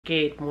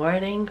Good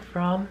morning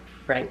from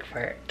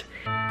Frankfurt.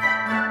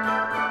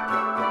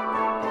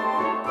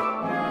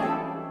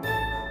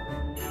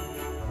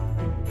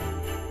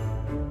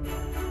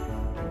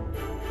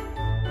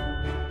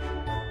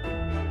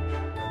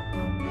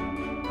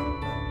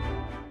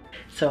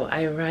 So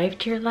I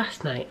arrived here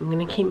last night. I'm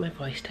gonna keep my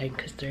voice down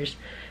because there's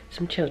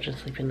some children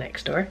sleeping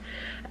next door.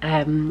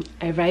 I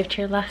arrived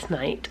here last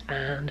night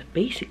and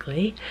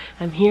basically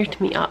I'm here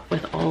to meet up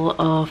with all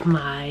of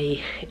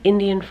my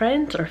Indian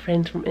friends or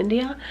friends from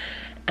India,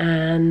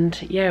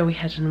 and yeah, we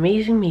had an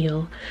amazing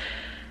meal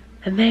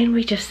and then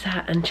we just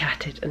sat and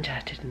chatted and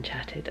chatted and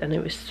chatted, and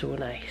it was so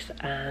nice.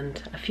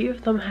 And a few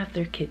of them have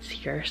their kids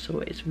here, so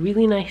it's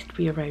really nice to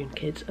be around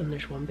kids, and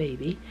there's one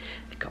baby.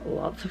 They got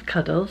lots of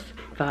cuddles,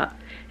 but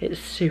it's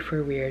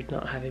super weird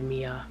not having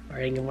Mia or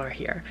Ingemar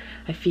here.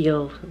 I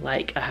feel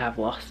like I have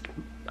lost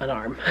an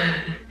arm.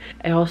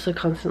 I also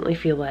constantly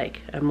feel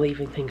like I'm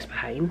leaving things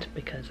behind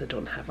because I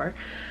don't have her,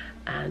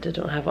 and I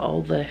don't have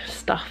all the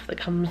stuff that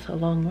comes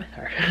along with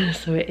her.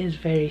 So it is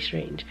very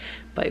strange,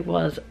 but it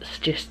was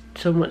just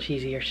so much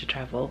easier to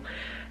travel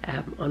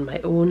on my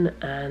own.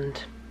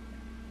 And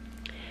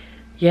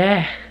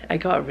yeah, I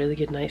got a really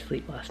good night's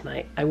sleep last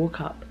night. I woke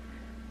up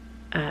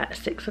at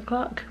 6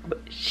 o'clock,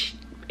 but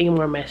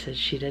Ingemar messaged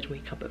she did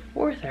wake up at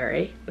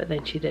 4:30, but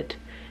then she did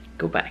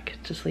go back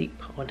to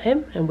sleep on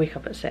him and wake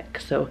up at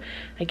 6, so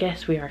I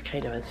guess we are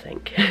kind of in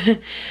sync.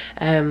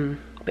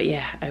 But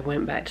yeah, I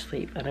went back to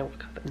sleep and I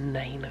woke up at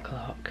 9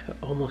 o'clock,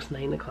 almost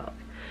 9 o'clock.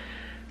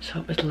 So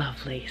it was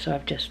lovely. So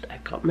I've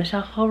got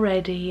myself all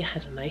ready,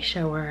 had a nice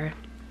shower,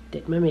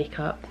 did my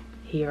makeup,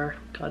 here,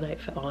 got an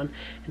outfit on,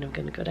 and I'm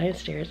gonna go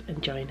downstairs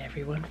and join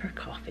everyone for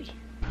coffee.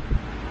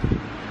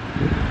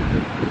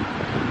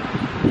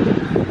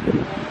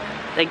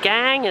 The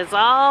gang is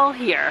all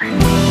here.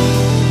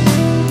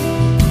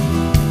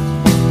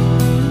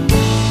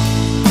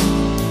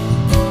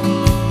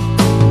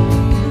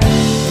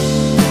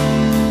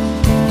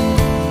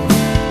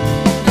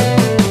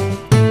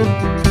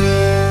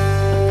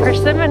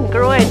 Persimmon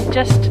growing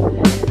just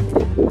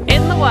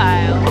in the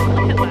wild.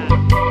 Look at that.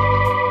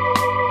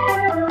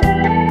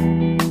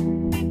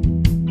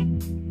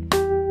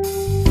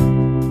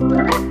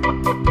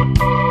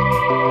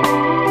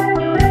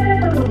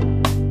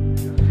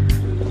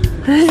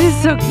 This is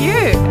so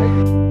cute.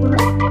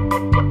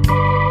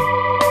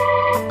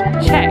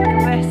 Check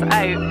this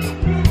out.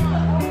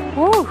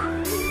 Woo.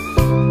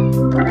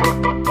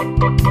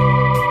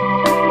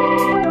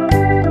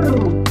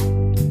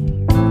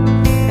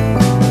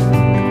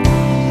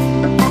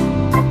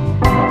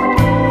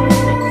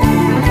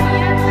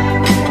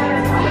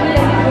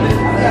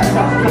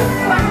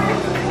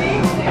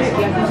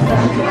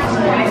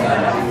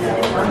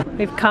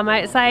 We've come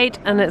outside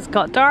and it's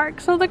got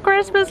dark, so the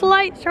Christmas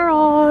lights are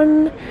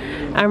on.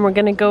 And we're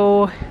gonna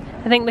go,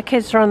 I think the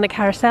kids are on the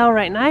carousel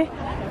right now.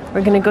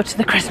 We're gonna go to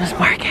the Christmas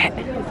market.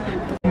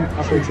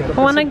 I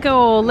wanna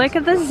go, look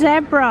at the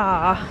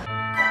zebra.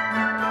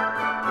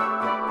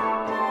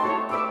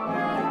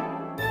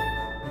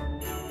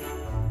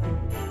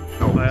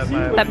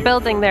 That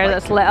building there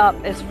that's lit up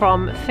is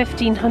from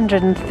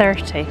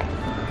 1530.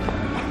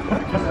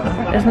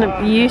 Isn't it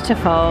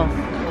beautiful?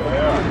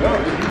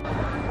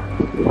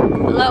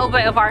 A little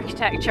bit of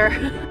architecture.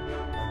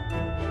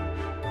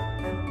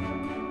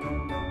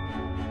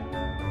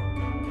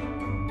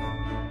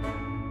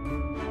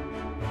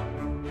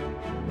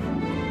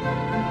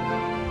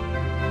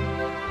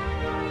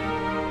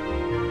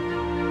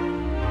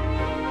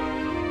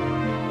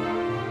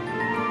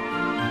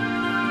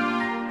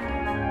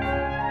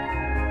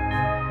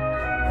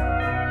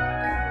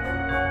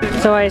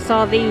 So I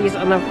saw these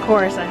and of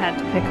course I had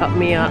to pick up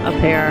Mia a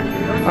pair.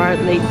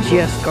 Aren't they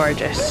just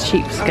gorgeous?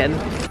 Sheepskin.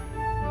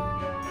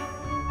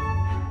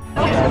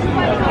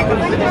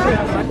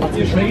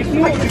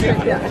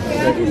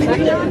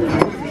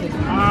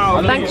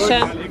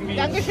 Dankeschön.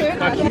 Dankeschön.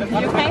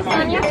 You okay,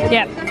 Sonia?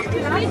 Yep.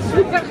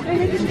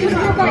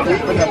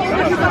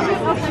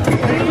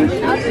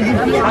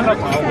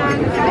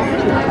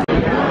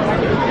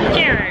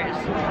 Cheers.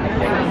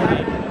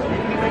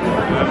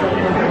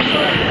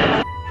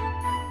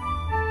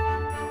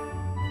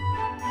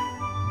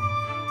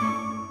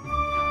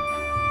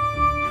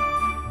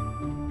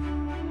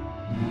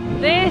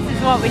 This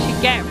is what we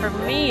should get for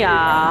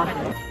Mia.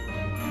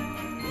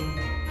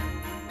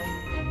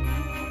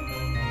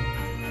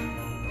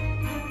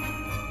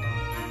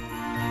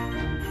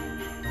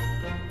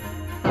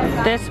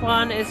 This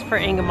one is for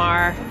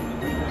Ingemar.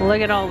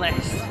 Look at all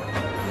this.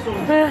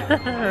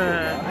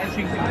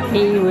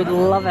 He would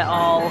love it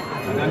all.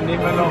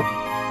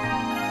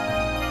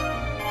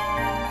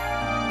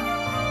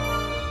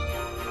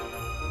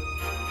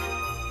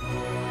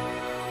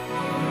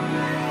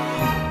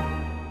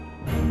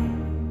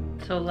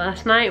 So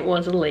last night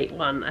was a late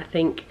one. I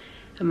think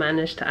I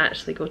managed to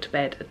actually go to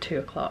bed at 2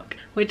 o'clock,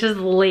 which is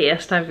the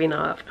latest I've been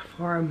up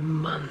for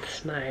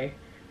months now.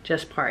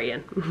 Just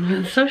partying,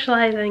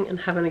 socializing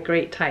and having a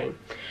great time.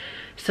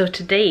 So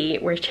today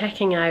we're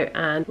checking out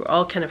and we're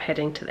all kind of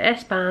heading to the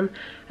S-Bahn,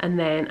 and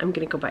then I'm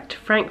gonna go back to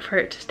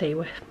Frankfurt to stay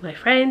with my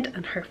friend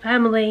and her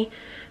family,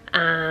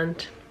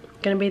 and I'm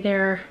gonna be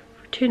there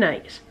for 2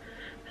 nights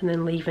and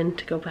then leaving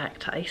to go back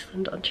to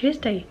Iceland on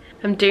Tuesday.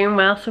 I'm doing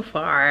well so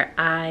far.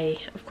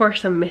 Of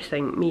course I'm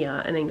missing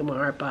Mia and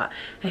Ingemar, but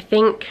I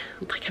think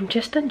like I'm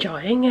just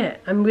enjoying it.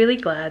 I'm really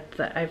glad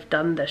that I've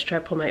done this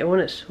trip on my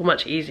own. It's so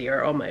much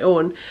easier on my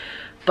own,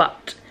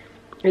 but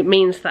it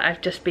means that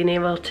I've just been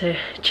able to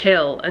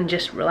chill and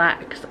just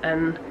relax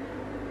and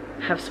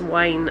have some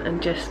wine and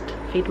just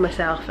feed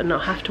myself and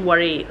not have to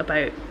worry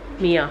about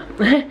Mia.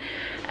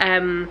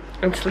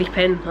 And sleep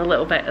in a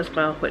little bit as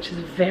well, which is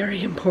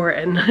very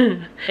important.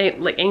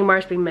 Like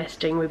Ingemar's been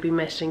messaging, we've been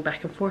messaging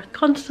back and forth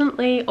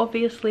constantly,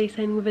 obviously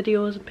sending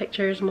videos and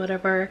pictures and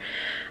whatever,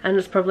 and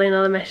there's probably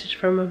another message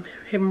from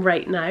him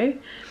right now.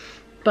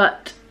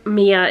 But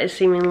Mia is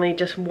seemingly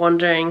just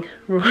wandering,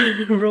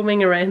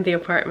 roaming around the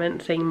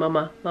apartment saying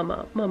mama,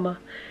 mama, mama,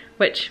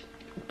 which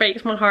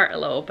breaks my heart a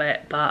little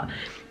bit, but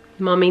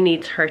Mummy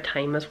needs her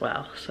time as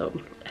well.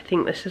 So I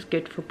think this is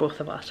good for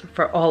both of us,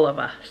 for all of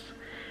us.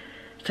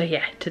 So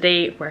yeah,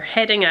 today we're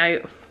heading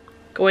out,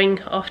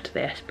 going off to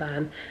the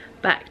S-Bahn,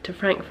 back to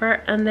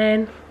Frankfurt, and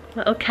then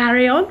it'll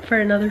carry on for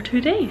another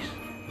 2 days.